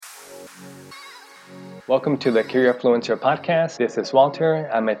Welcome to the Career Influencer podcast. This is Walter.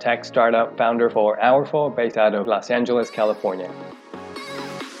 I'm a tech startup founder for Hourful based out of Los Angeles, California.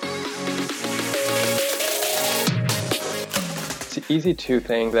 It's easy to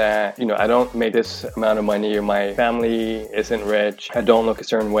think that, I don't make this amount of money, or my family isn't rich, I don't look a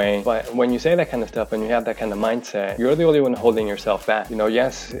certain way. But when you say that kind of stuff and you have that kind of mindset, you're the only one holding yourself back.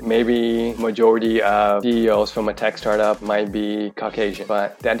 Yes, maybe majority of CEOs from a tech startup might be Caucasian,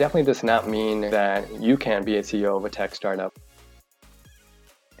 but that definitely does not mean that you can't be a CEO of a tech startup.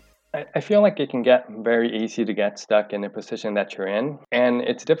 I feel like it can get very easy to get stuck in a position that you're in. And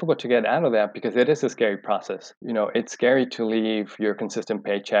it's difficult to get out of that because it is a scary process. It's scary to leave your consistent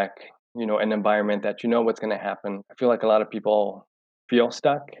paycheck, an environment that you know what's going to happen. I feel like a lot of people feel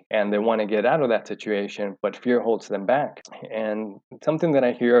stuck and they want to get out of that situation, but fear holds them back. And something that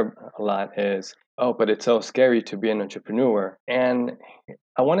I hear a lot is, oh, but it's so scary to be an entrepreneur. And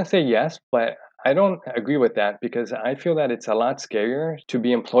I want to say yes, but I don't agree with that because I feel that it's a lot scarier to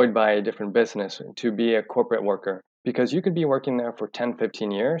be employed by a different business, to be a corporate worker. Because you could be working there for 10, 15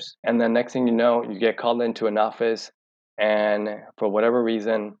 years, and then next thing you know, you get called into an office, and for whatever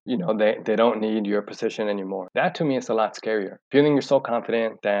reason, they don't need your position anymore. That to me is a lot scarier. Feeling you're so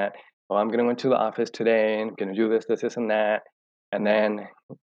confident that, oh, I'm going to go into the office today and I'm going to do this, and that, and then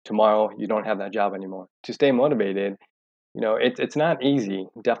tomorrow you don't have that job anymore. To stay motivated, it's not easy,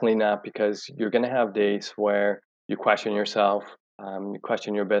 definitely not, because you're going to have days where you question yourself, you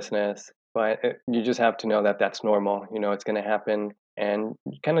question your business, but you just have to know that that's normal. It's going to happen, and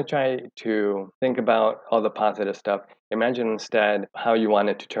you kind of try to think about all the positive stuff. Imagine instead how you want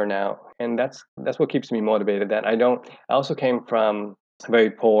it to turn out, and that's what keeps me motivated. That I also came from a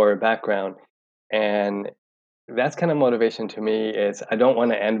very poor background, and that's kind of motivation to me is I don't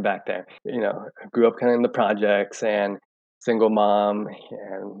want to end back there. I grew up kind of in the projects and single mom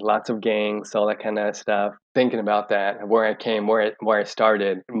and lots of gangs, all that kind of stuff. Thinking about that, where I came, where I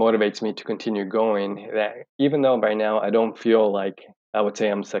started, motivates me to continue going. That even though by now I don't feel like I would say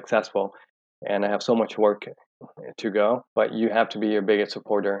I'm successful, and I have so much work to go, but you have to be your biggest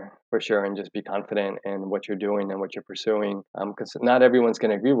supporter for sure, and just be confident in what you're doing and what you're pursuing. Because not everyone's going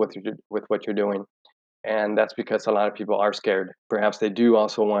to agree with what you're doing. And that's because a lot of people are scared. Perhaps they do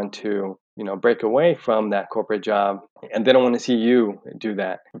also want to, break away from that corporate job, and they don't want to see you do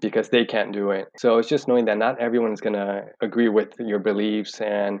that because they can't do it. So it's just knowing that not everyone is going to agree with your beliefs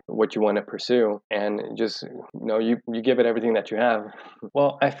and what you want to pursue. And just, you give it everything that you have.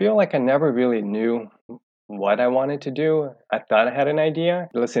 Well, I feel like I never really knew what I wanted to do. I thought I had an idea,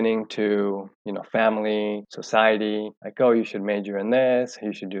 listening to, family, society, like, oh, you should major in this,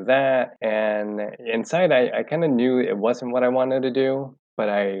 you should do that. And inside, I kind of knew it wasn't what I wanted to do, but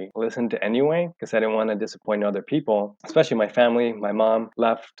I listened anyway because I didn't want to disappoint other people, especially my family. My mom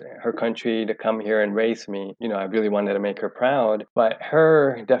left her country to come here and raise me. I really wanted to make her proud, but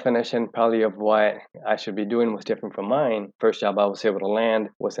her definition probably of what I should be doing was different from mine. First job I was able to land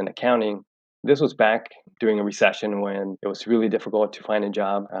was in accounting. This was back during a recession when it was really difficult to find a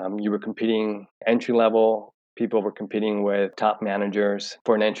job. You were competing entry level. People were competing with top managers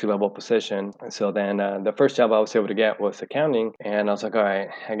for an entry level position. So then the first job I was able to get was accounting. And I was like, all right,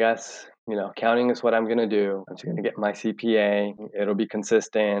 I guess, accounting is what I'm going to do. I'm just going to get my CPA. It'll be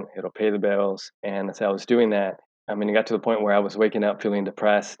consistent. It'll pay the bills. And so I was doing that. It got to the point where I was waking up feeling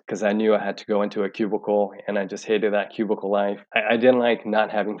depressed because I knew I had to go into a cubicle, and I just hated that cubicle life. I didn't like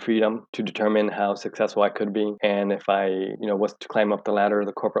not having freedom to determine how successful I could be. And if I, was to climb up the ladder,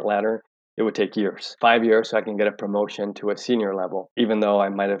 the corporate ladder, it would take years, 5 years, so I can get a promotion to a senior level, even though I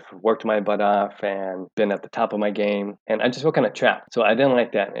might have worked my butt off and been at the top of my game. And I just felt kind of trapped. So I didn't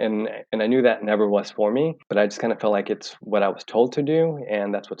like that. And I knew that never was for me, but I just kind of felt like it's what I was told to do,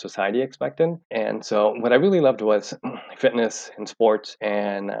 and that's what society expected. And so what I really loved was fitness and sports.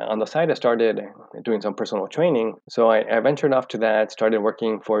 And on the side, I started doing some personal training. So I ventured off to that, started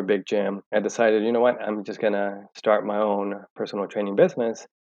working for a big gym. I decided, you know what, I'm just going to start my own personal training business.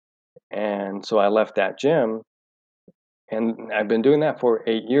 And so I left that gym, and I've been doing that for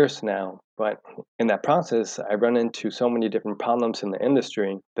 8 years now. But in that process, I run into so many different problems in the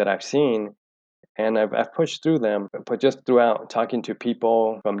industry that I've seen, and I've pushed through them. But just throughout talking to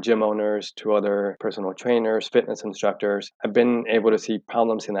people, from gym owners to other personal trainers, fitness instructors, I've been able to see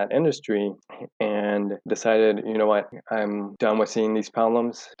problems in that industry and decided, you know what, I'm done with seeing these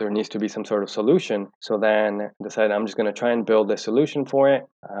problems. There needs to be some sort of solution. So then decided I'm just going to try and build a solution for it,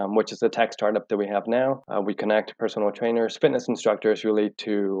 which is the tech startup that we have now. We connect personal trainers, fitness instructors really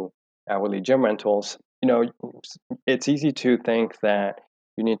to hourly gym rentals. It's easy to think that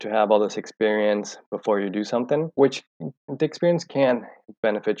you need to have all this experience before you do something, which the experience can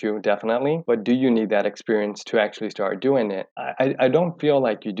benefit you definitely, but do you need that experience to actually start doing it? I don't feel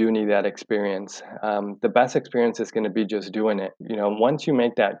like you do need that experience. The best experience is going to be just doing it. Once you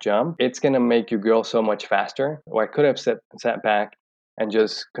make that jump, it's going to make you grow so much faster. Or I could have sat back and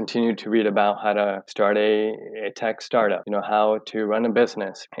just continue to read about how to start a tech startup, how to run a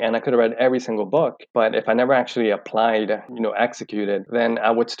business. And I could have read every single book, but if I never actually applied, executed, then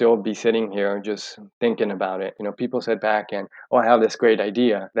I would still be sitting here just thinking about it. People sit back and, oh, I have this great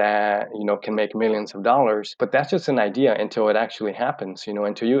idea that, can make millions of dollars, but that's just an idea until it actually happens,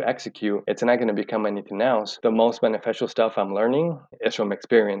 until you execute, it's not going to become anything else. The most beneficial stuff I'm learning is from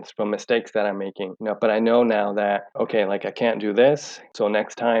experience, from mistakes that I'm making, but I know now that, okay, like I can't do this. So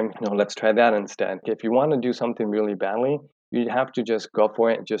next time, let's try that instead. If you want to do something really badly, you have to just go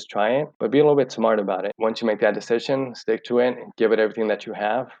for it and just try it, but be a little bit smart about it. Once you make that decision, stick to it, give it everything that you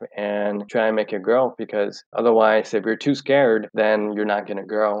have, and try and make it grow, because otherwise, if you're too scared, then you're not going to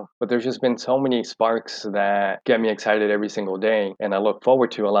grow. But there's just been so many sparks that get me excited every single day, and I look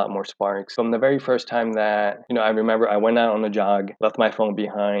forward to a lot more sparks. From the very first time that, I remember I went out on a jog, left my phone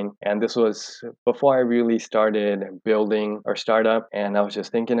behind, and this was before I really started building our startup, and I was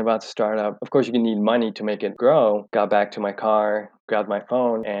just thinking about the startup. Of course, you need money to make it grow. Got back to my car, grabbed my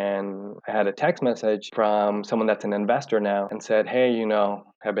phone, and I had a text message from someone that's an investor now and said, hey,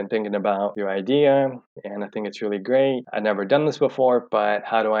 I've been thinking about your idea and I think it's really great. I've never done this before, but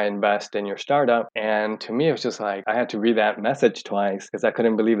how do I invest in your startup? And to me, it was just like, I had to read that message twice because I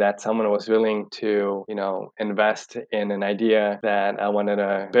couldn't believe that someone was willing to, invest in an idea that I wanted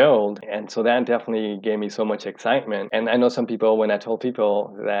to build. And so that definitely gave me so much excitement. And I know some people, when I told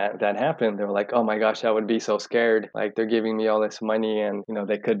people that happened, they were like, oh my gosh, I would be so scared. Like they're giving me all this money and,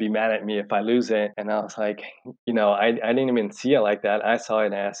 they could be mad at me if I lose it. And I was like, I didn't even see it like that. I saw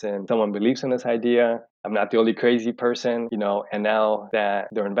it as in someone believes in this idea. I'm not the only crazy person, and now that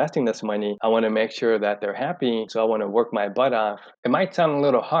they're investing this money, I want to make sure that they're happy. So I want to work my butt off. It might sound a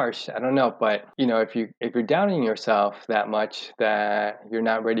little harsh, I don't know, but if you're doubting yourself that much that you're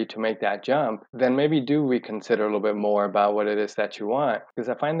not ready to make that jump, then maybe do reconsider a little bit more about what it is that you want. Because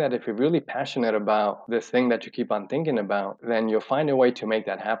I find that if you're really passionate about this thing that you keep on thinking about, then you'll find a way to make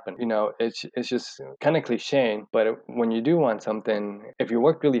that happen. It's just kind of cliche, but when you do want something, if you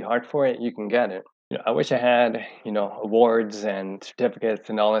work really hard for it, you can get it. I wish I had, awards and certificates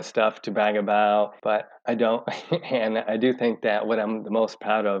and all this stuff to brag about, but I don't. And I do think that what I'm the most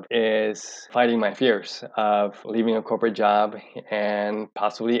proud of is fighting my fears of leaving a corporate job and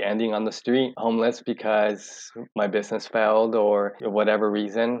possibly ending on the street homeless because my business failed or whatever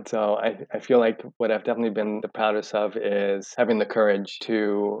reason. So I feel like what I've definitely been the proudest of is having the courage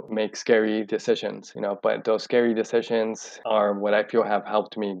to make scary decisions, but those scary decisions are what I feel have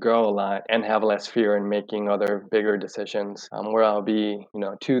helped me grow a lot and have less fear in making other bigger decisions. Where I'll be,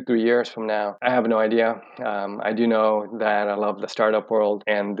 2-3 years from now, I have no idea. I do know that I love the startup world,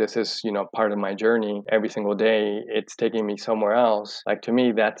 and this is, part of my journey. Every single day, it's taking me somewhere else. Like to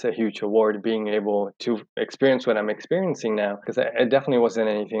me, that's a huge award, being able to experience what I'm experiencing now, because it definitely wasn't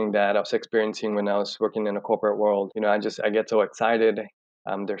anything that I was experiencing when I was working in a corporate world. I get so excited.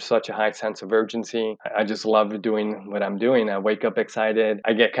 There's such a high sense of urgency. I just love doing what I'm doing. I wake up excited.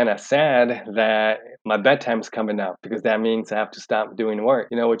 I get kind of sad that my bedtime's coming up because that means I have to stop doing work,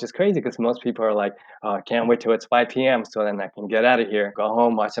 which is crazy because most people are like, oh, I can't wait till it's 5 p.m. so then I can get out of here, go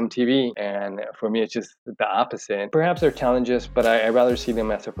home, watch some TV. And for me, it's just the opposite. Perhaps they're challenges, but I rather see them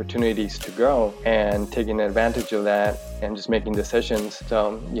as opportunities to grow and taking advantage of that and just making decisions.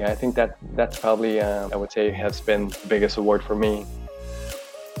 So yeah, I think that's probably, I would say, has been the biggest award for me.